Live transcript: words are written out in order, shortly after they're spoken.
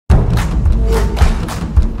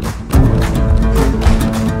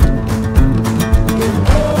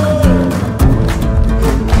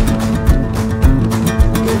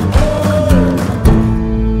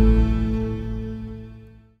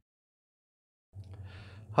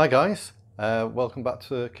Hi guys, welcome back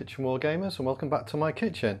to Kitchen Wargamers and welcome back to my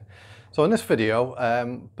kitchen. So in this video,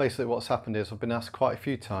 basically what's happened is I've been asked quite a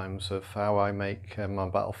few times of how I make my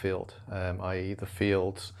battlefield, i.e. the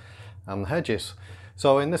fields and the hedges.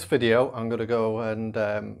 So in this video I'm going to go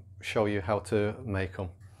and show you how to make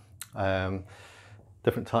them.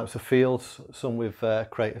 Different types of fields, some with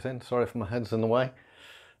craters in, sorry if my head's in the way,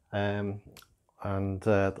 and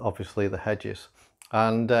obviously the hedges.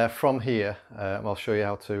 And from here I'll show you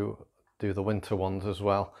how to do the winter ones as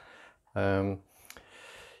well.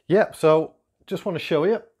 Yeah, so just want to show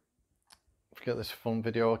you, get this fun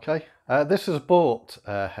video okay. This is a bought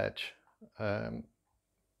hedge, a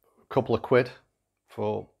couple of quid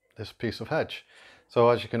for this piece of hedge. So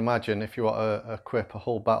as you can imagine, if you want to equip a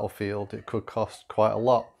whole battlefield, it could cost quite a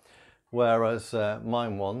lot. Whereas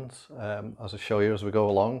mine ones, as I show you as we go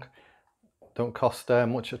along, don't cost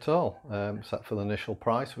much at all, except for the initial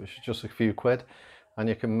price, which is just a few quid, and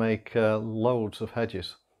you can make loads of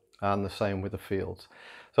hedges, and the same with the fields.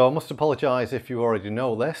 So I must apologise if you already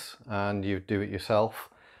know this and you do it yourself.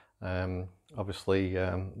 Obviously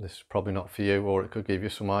this is probably not for you, or it could give you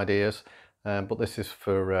some ideas, but this is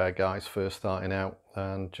for guys first starting out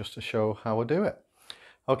and just to show how I do it.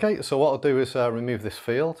 Okay, so what I'll do is remove this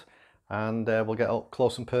field, and we'll get up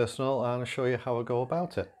close and personal and I'll show you how I go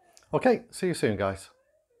about it. Okay, see you soon guys.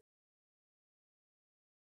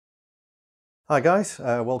 Hi guys,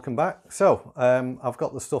 welcome back. So I've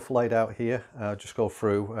got the stuff laid out here. I'll just go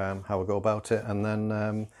through how I go about it, and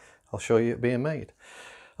then I'll show you it being made.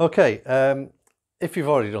 Okay, if you've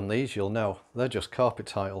already done these, you'll know they're just carpet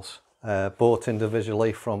tiles, bought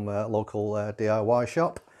individually from a local DIY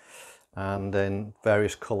shop and in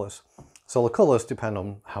various colours. So the colours depend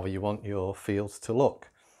on how you want your fields to look.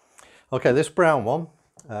 Okay, this brown one,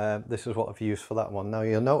 this is what I've used for that one. Now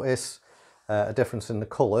you'll notice a difference in the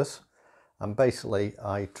colours, and basically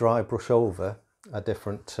I dry brush over a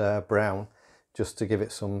different brown just to give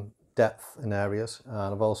it some depth in areas,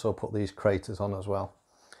 and I've also put these craters on as well.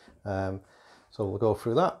 So we'll go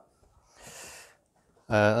through that.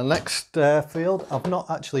 The next field, I've not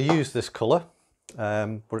actually used this colour,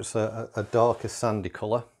 but it's a darker sandy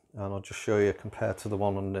colour, and I'll just show you compared to the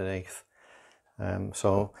one underneath.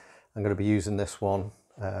 So I'm going to be using this one,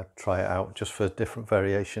 try it out just for different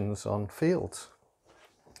variations on fields.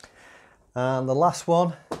 And the last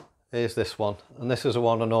one is this one, and this is the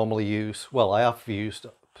one I normally use, well I have used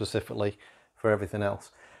specifically for everything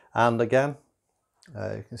else. And again,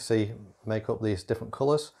 you can see, make up these different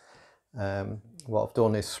colours. What I've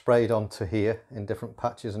done is sprayed onto here in different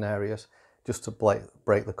patches and areas just to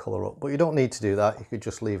break the colour up, but you don't need to do that, you could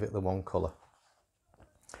just leave it the one colour.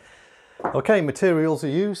 Okay, materials I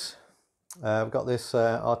use. I've got this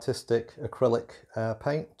artistic acrylic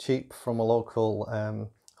paint, cheap, from a local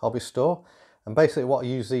hobby store, and basically what I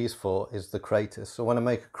use these for is the craters. So when I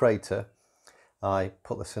make a crater, I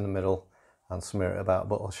put this in the middle and smear it about,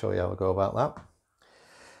 but I'll show you how I go about that.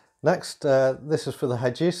 Next, this is for the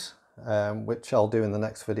hedges, which I'll do in the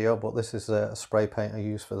next video, but this is a spray paint I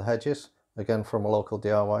use for the hedges, again from a local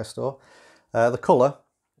DIY store. The colour,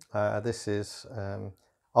 this is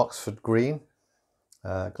Oxford Green,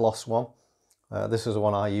 gloss one. This is the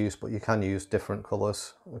one I use, but you can use different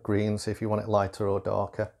colours, greens, if you want it lighter or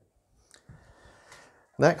darker.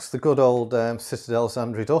 Next, the good old Citadel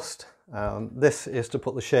Zandri Dust. This is to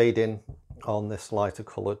put the shade in on this lighter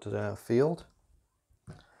coloured field.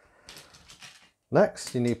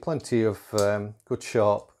 Next, you need plenty of good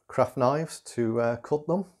sharp craft knives to cut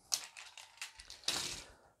them.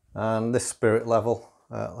 And this spirit level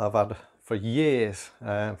I've had for years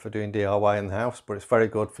for doing DIY in the house, but it's very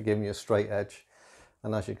good for giving you a straight edge,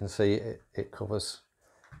 and as you can see it covers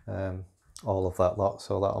all of that lot,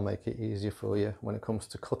 so that'll make it easier for you when it comes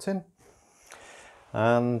to cutting.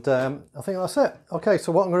 And I think that's it. Okay,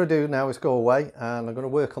 so what I'm going to do now is go away and I'm going to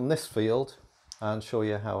work on this field and show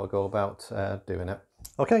you how I go about doing it.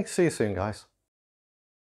 Okay, see you soon guys.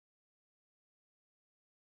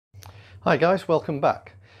 Hi guys, welcome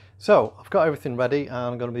back. So I've got everything ready, and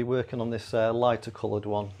I'm going to be working on this lighter coloured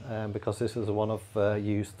one, because this is the one I've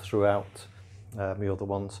used throughout my other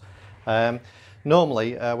ones.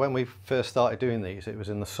 Normally when we first started doing these, it was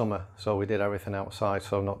in the summer, so we did everything outside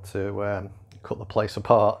so not to cut the place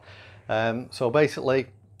apart. So basically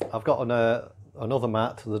I've got another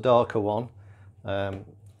mat, the darker one,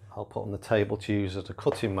 I'll put on the table to use as a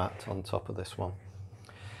cutting mat on top of this one.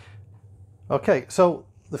 Okay, so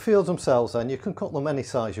the fields themselves, then, you can cut them any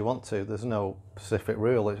size you want to. There's no specific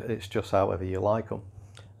rule, it's just however you like them.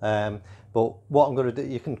 But what I'm going to do,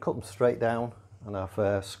 you can cut them straight down and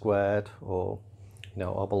have squared or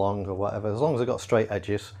oblong or whatever, as long as they've got straight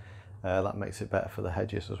edges. That makes it better for the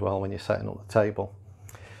hedges as well when you're setting up the table.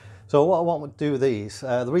 So what I want to do with these,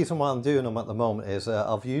 the reason why I'm doing them at the moment is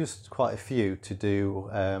I've used quite a few to do,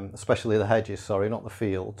 especially the hedges, sorry, not the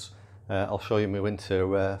fields. I'll show you my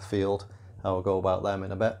winter field, how I'll go about them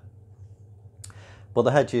in a bit. But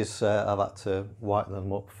the hedges, I've had to wipe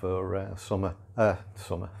them up for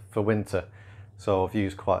for winter. So I've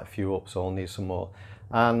used quite a few up, so I'll need some more.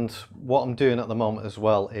 And what I'm doing at the moment as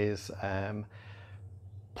well is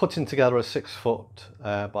putting together a 6 foot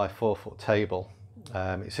by 4 foot table.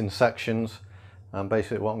 It's in sections, and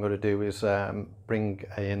basically what I'm going to do is bring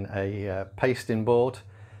in a pasting board,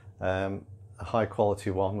 a high quality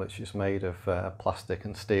one which is made of plastic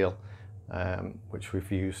and steel, which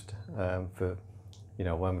we've used for, you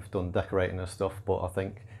know, when we've done decorating and stuff, but I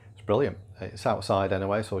think it's brilliant. It's outside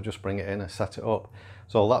anyway, so I'll just bring it in and set it up.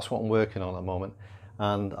 So that's what I'm working on at the moment,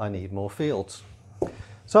 and I need more fields.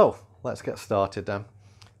 So let's get started then.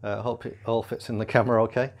 I hope it all fits in the camera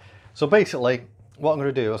okay. So basically what I'm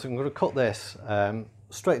going to do is I'm going to cut this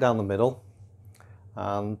straight down the middle,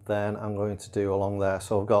 and then I'm going to do along there.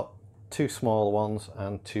 So I've got 2 small ones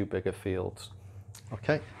and 2 bigger fields.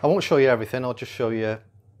 Okay, I won't show you everything, I'll just show you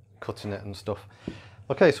cutting it and stuff.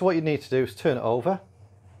 Okay, so what you need to do is turn it over,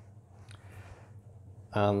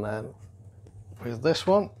 and then with this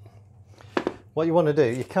one, what you want to do,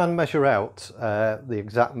 you can measure out the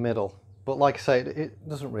exact middle, but like I say, it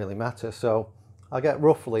doesn't really matter. So I get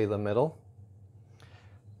roughly the middle,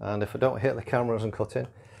 and if I don't hit the camera as I'm cutting,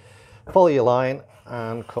 follow your line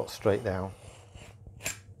and cut straight down.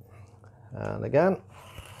 And again,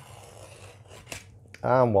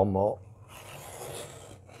 and one more.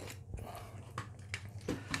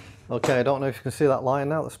 Okay, I don't know if you can see that line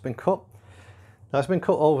now that's been cut. Now it's been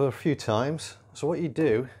cut over a few times, so what you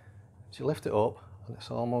do is you lift it up and it's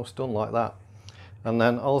almost done like that. And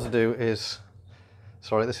then all I do is,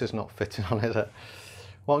 sorry, this is not fitting on, is it?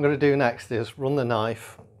 What I'm going to do next is run the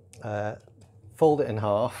knife, fold it in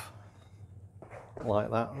half like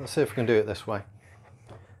that. Let's see if we can do it this way.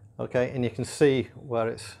 Okay, and you can see where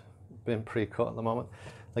it's been pre-cut at the moment.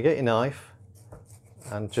 Now get your knife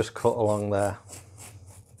and just cut along there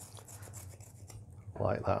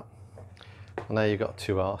like that, and there you've got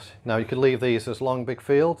 2 halves. Now you could leave these as long big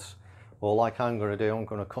fields, or like I'm going to do, I'm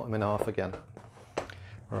going to cut them in half again.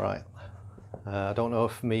 Right, I don't know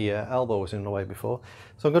if my elbow was in the way before,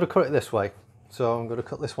 so I'm going to cut it this way. So I'm going to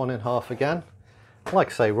cut this one in half again, like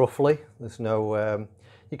I say, roughly. There's no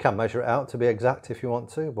you can measure it out to be exact if you want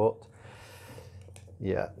to, but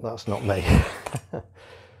yeah, that's not me.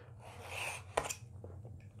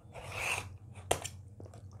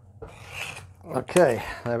 Okay,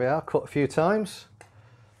 there we are, cut a few times,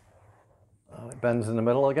 and it bends in the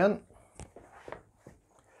middle again,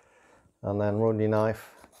 and then run your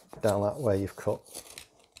knife down that way you've cut.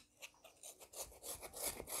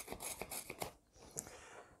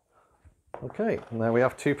 Okay, and there we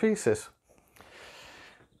have 2 pieces.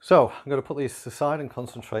 So I'm going to put these aside and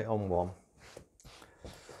concentrate on one.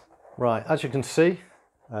 Right, as you can see,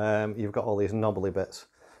 you've got all these knobbly bits,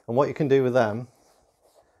 and what you can do with them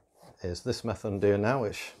is this method I'm doing now,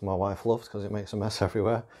 which my wife loves because it makes a mess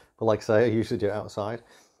everywhere. But like I say, I usually do it outside.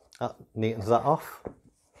 That neatens that off.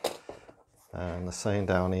 And the same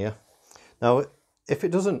down here. Now, if it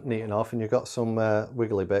doesn't neaten off and you've got some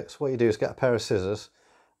wiggly bits, what you do is get a pair of scissors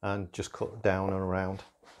and just cut down and around.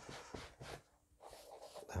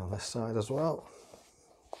 Down this side as well.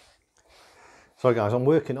 Sorry guys, I'm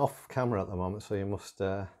working off camera at the moment, so you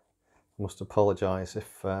must apologise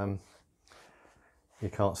if you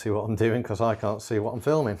can't see what I'm doing, because I can't see what I'm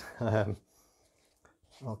filming.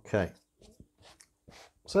 Okay,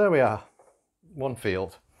 so there we are, 1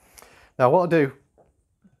 field. Now what I do,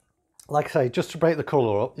 like I say, just to break the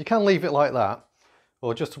colour up, you can leave it like that,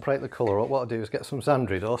 or just to break the colour up, what I do is get some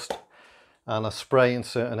sandry dust and I spray in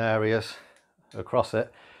certain areas across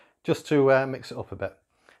it, just to mix it up a bit.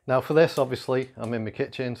 Now for this, obviously, I'm in my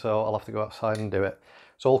kitchen, so I'll have to go outside and do it.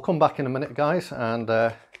 So I'll come back in a minute, guys, and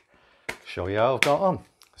show you how I've got on.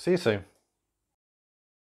 See you soon.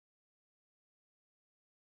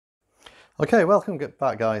 Okay, welcome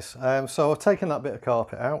back, guys. So I've taken that bit of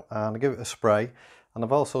carpet out and I give it a spray, and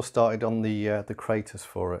I've also started on the craters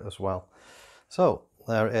for it as well. So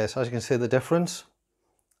there it is. As you can see the difference,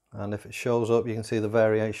 and if it shows up, you can see the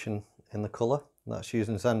variation in the colour. That's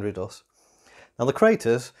using sandry dust. Now the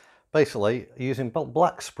craters, basically using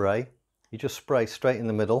black spray, you just spray straight in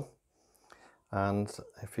the middle. And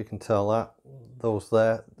if you can tell that, those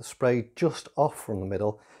there, the spray just off from the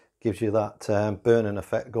middle gives you that burning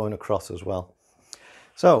effect going across as well.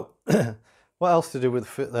 So what else to do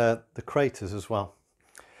with the craters as well?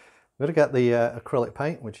 I'm going to get the acrylic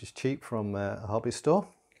paint, which is cheap from a hobby store.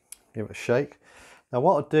 Give it a shake. Now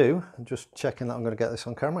what I'll do, I'm just checking that I'm going to get this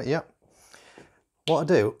on camera. Yep. What I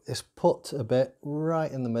do is put a bit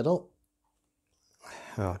right in the middle.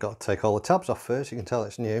 Oh, I've got to take all the tabs off first. You can tell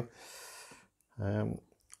it's new.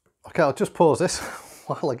 Okay, I'll just pause this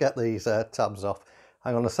while I get these tabs off.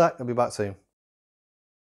 Hang on a sec, I'll be back soon.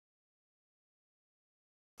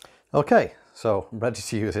 Okay, so I'm ready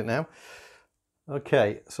to use it now.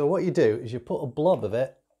 Okay, so what you do is you put a blob of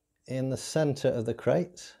it in the center of the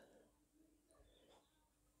crate.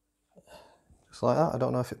 Just like that. I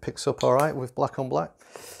don't know if it picks up all right with black on black.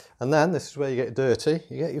 And then this is where you get dirty.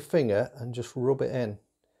 You get your finger and just rub it in.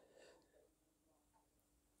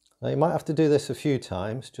 Now you might have to do this a few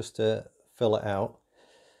times just to fill it out.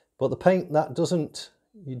 But the paint that doesn't,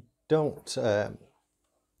 you don't, I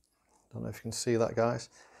don't know if you can see that, guys,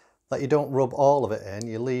 that you don't rub all of it in,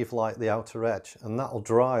 you leave like the outer edge and that'll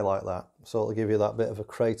dry like that. So it'll give you that bit of a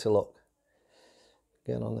crater look.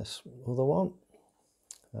 Again on this other one.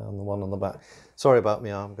 And the one on the back. Sorry about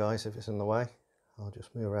my arm, guys, if it's in the way. I'll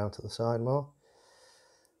just move around to the side more.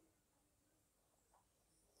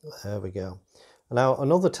 There we go. Now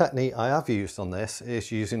another technique I have used on this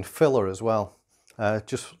is using filler as well.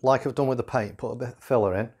 Just like I've done with the paint, put a bit of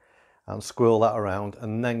filler in and swirl that around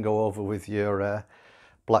and then go over with your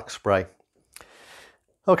black spray.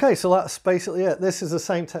 Okay, so that's basically it. This is the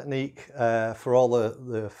same technique for all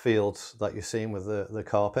the fields that you've seen with the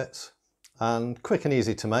carpets. And quick and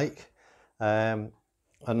easy to make and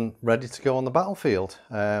ready to go on the battlefield.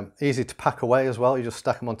 Easy to pack away as well. You just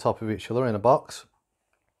stack them on top of each other in a box.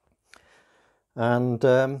 And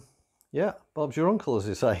yeah, Bob's your uncle, as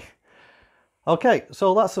they say. Okay,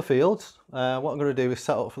 so that's the field. What I'm going to do is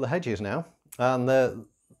set up for the hedges now. And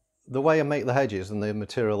the way I make the hedges and the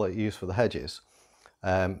material that you use for the hedges,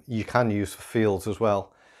 you can use for fields as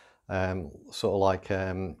well. Sort of like...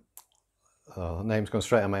 oh, the name's going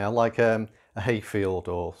straight on my head, like a hay field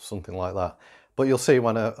or something like that. But you'll see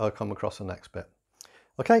when I come across the next bit.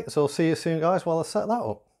 Okay, so I'll see you soon, guys, while I set that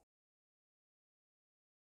up.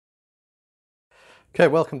 Okay,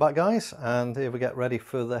 welcome back, guys, and here we get ready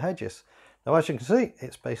for the hedges. Now, as you can see,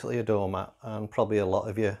 it's basically a doormat, and probably a lot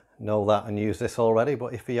of you know that and use this already,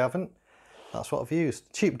 but if you haven't, that's what I've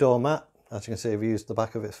used. Cheap doormat. As you can see, I've used the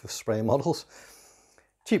back of it for spray models.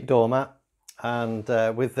 Cheap doormat, and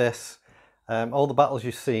with this, all the battles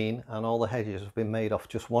you've seen and all the hedges have been made off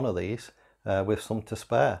just one of these with some to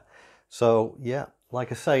spare. So yeah,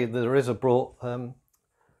 like I say, there is a brought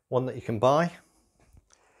one that you can buy,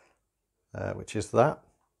 which is that.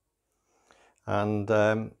 And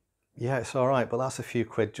yeah, it's all right, but that's a few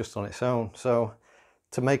quid just on its own. So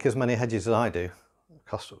to make as many hedges as I do, it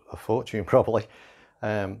costs a fortune probably.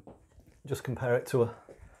 Just compare it to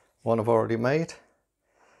one I've already made.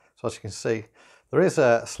 So as you can see, there is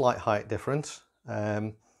a slight height difference,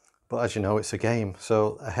 but as you know, it's a game,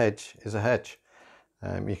 so a hedge is a hedge.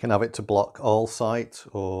 You can have it to block all sight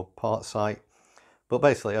or part sight, but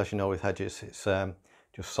basically, as you know with hedges, it's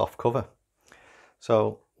just soft cover.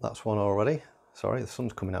 So that's one already. Sorry, the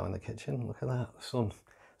sun's coming out in the kitchen. Look at that, the sun.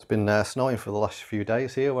 It's been snowing for the last few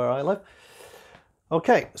days here where I live.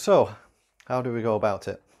 Okay, so how do we go about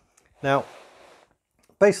it? Now,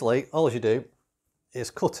 basically, all you do is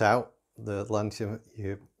cut out the length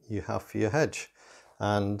you have for your hedge,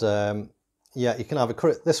 and yeah, you can either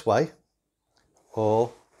cut it this way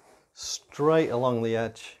or straight along the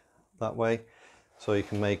edge that way, so you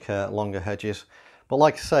can make longer hedges. But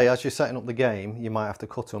like I say, as you're setting up the game, you might have to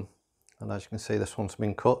cut them, and as you can see, this one's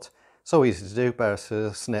been cut. So easy to do, bare as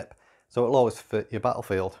a snip, so it'll always fit your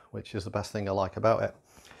battlefield, which is the best thing I like about it.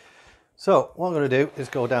 So what I'm going to do is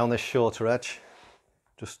go down this shorter edge,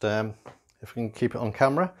 just if we can keep it on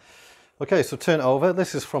camera. Okay, so turn it over.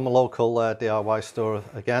 This is from a local DIY store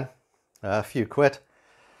again, a few quid.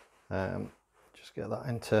 Just get that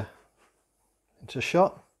into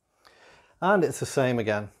shot, and it's the same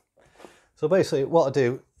again. So basically what I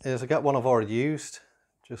do is I get one I've already used,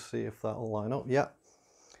 just see if that will line up. Yeah,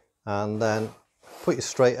 and then put your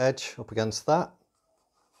straight edge up against that,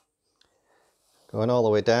 going all the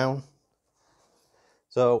way down.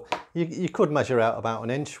 So you could measure out about 1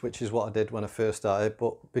 inch, which is what I did when I first started,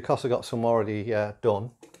 but because I got some already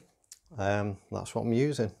done, that's what I'm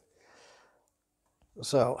using.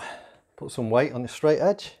 So put some weight on the straight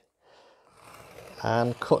edge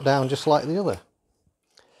and cut down just like the other.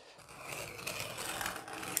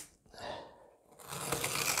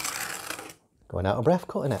 Going out of breath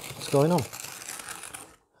cutting it. What's going on?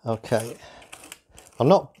 Okay. I'm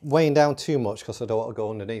not weighing down too much because I don't want to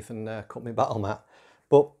go underneath and cut my battle mat.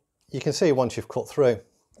 But you can see once you've cut through,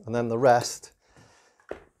 and then the rest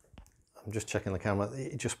I'm just checking the camera,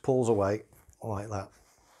 it just pulls away like that.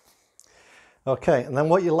 Okay, and then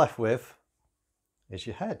what you're left with is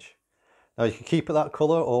your hedge. Now you can keep it that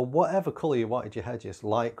colour or whatever colour you wanted your hedges,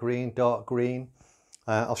 light green, dark green.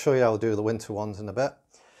 I'll show you how I'll do the winter ones in a bit.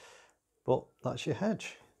 But that's your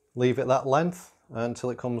hedge. Leave it that length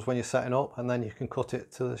until it comes when you're setting up, and then you can cut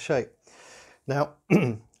it to the shape. Now,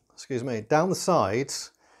 excuse me, down the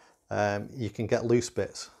sides you can get loose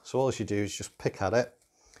bits. So all you do is just pick at it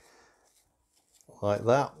like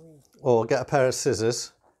that, or get a pair of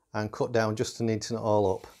scissors and cut down just to neaten it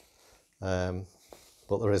all up.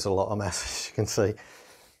 But there is a lot of mess, as you can see.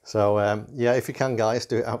 So yeah, if you can, guys,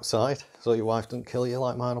 do it outside so your wife doesn't kill you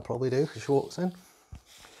like mine will probably do if she walks in.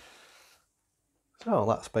 So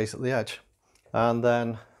that's basically the edge. And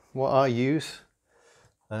then what I use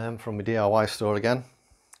from my DIY store again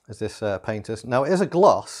is this painter's. Now it is a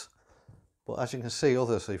gloss, but as you can see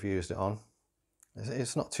others have used it on.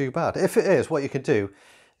 It's not too bad. If it is, what you can do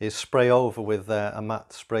is spray over with a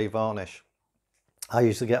matte spray varnish. I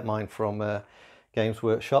usually get mine from Games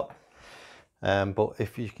Workshop, but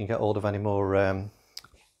if you can get hold of any more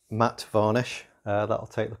matte varnish, that'll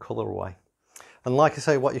take the colour away. And like I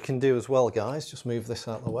say, what you can do as well, guys, just move this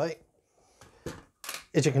out of the way,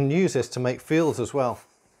 is you can use this to make fields as well.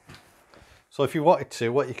 So if you wanted to,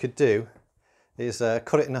 what you could do is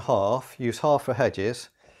cut it in half, use half for hedges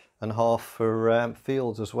and half for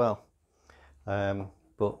fields as well.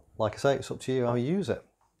 But like I say, it's up to you how you use it.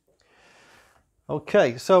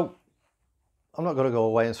 Okay, so I'm not going to go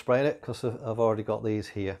away and spray it because I've already got these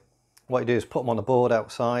here. What you do is put them on a board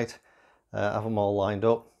outside, have them all lined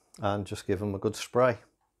up, and just give them a good spray.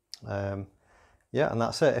 Yeah, and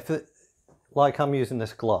that's it. If it, like I'm using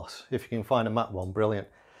this gloss, if you can find a matte one, brilliant.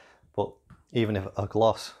 But even if a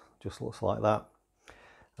gloss just looks like that,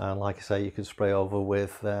 and like I say, you can spray over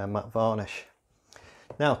with matte varnish.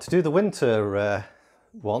 Now to do the winter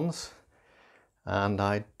ones, and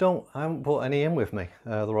I haven't put any in with me.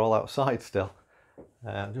 They're all outside still.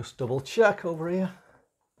 Just double check over here.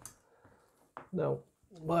 No,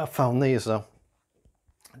 well, I found these though.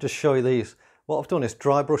 Just show you these. What I've done is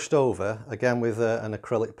dry brushed over again with an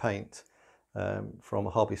acrylic paint from a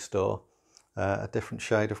hobby store, a different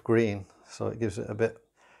shade of green, so it gives it a bit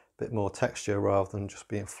more texture rather than just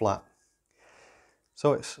being flat.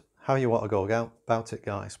 So it's how you want to go about it,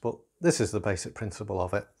 guys, but this is the basic principle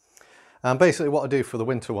of it. And basically what I do for the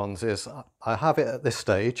winter ones is I have it at this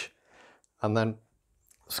stage, and then,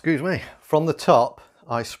 excuse me, from the top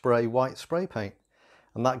I spray white spray paint,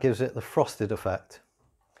 and that gives it the frosted effect.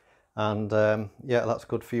 And yeah, that's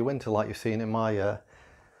good for your winter, like you've seen in my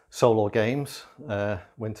solo games,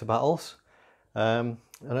 winter battles, and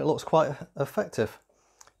it looks quite effective.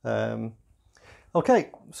 Okay,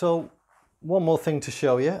 so one more thing to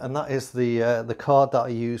show you, and that is the card that I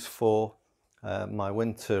use for my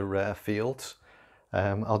winter fields.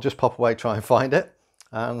 I'll just pop away, try and find it,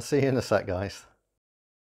 and see you in a sec, guys.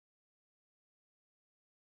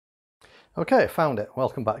 Okay, found it.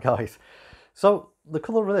 Welcome back, guys. So the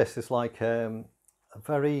colour of this is like a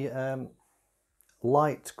very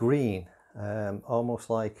light green, almost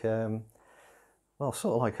like, well,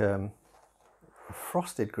 sort of like a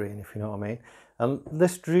frosted green, if you know what I mean. And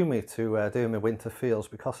this drew me to doing my winter fields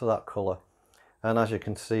because of that colour. And as you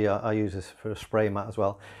can see, I use this for a spray mat as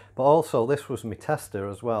well. But also this was my tester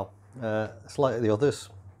as well. It's like the others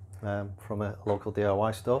from a local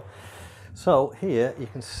DIY store. So here you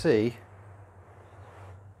can see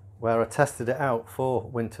where I tested it out for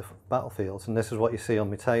winter battlefields, and this is what you see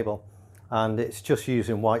on my table. And it's just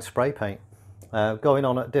using white spray paint, going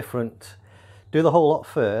on at different, do the whole lot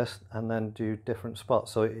first and then do different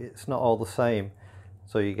spots, so it's not all the same,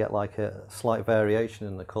 so you get like a slight variation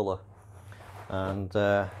in the colour. And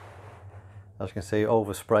as you can see,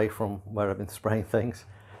 overspray from where I've been spraying things,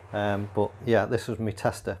 but yeah, this was my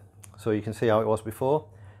tester, so you can see how it was before,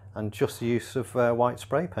 and just the use of white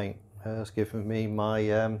spray paint has given me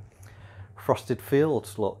my frosted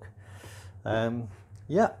fields look.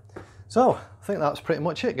 Yeah, so I think that's pretty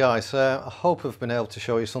much it, guys. I hope I've been able to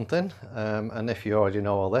show you something, and if you already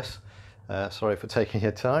know all this, sorry for taking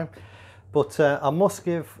your time, but I must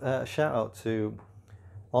give a shout out to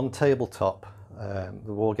On Tabletop,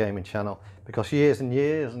 the wargaming channel, because years and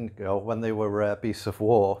years ago when they were Beasts of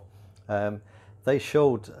War, they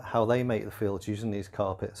showed how they make the fields using these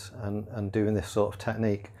carpets and doing this sort of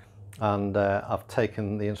technique. And I've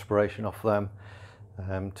taken the inspiration off them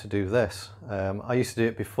to do this. I used to do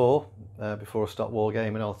it before I stopped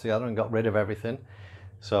wargaming altogether and got rid of everything.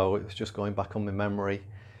 So it was just going back on my memory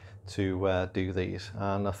to do these.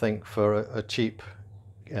 And I think for a cheap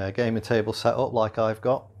gaming table setup like I've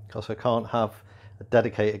got, because I can't have a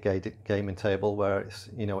dedicated gaming table where it's,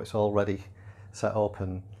 you know, it's already set up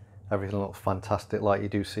and everything looks fantastic like you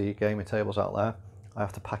do see gaming tables out there. I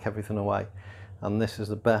have to pack everything away, and this is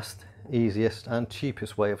the best, easiest and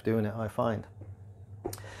cheapest way of doing it, I find.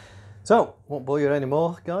 So, won't bore you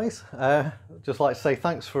anymore, guys. Just like to say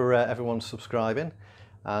thanks for everyone subscribing,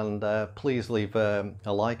 and please leave a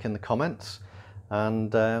like in the comments,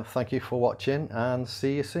 and thank you for watching, and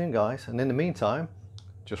see you soon, guys. And in the meantime,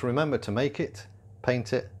 just remember to make it,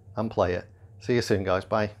 paint it and play it. See you soon, guys.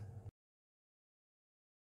 Bye.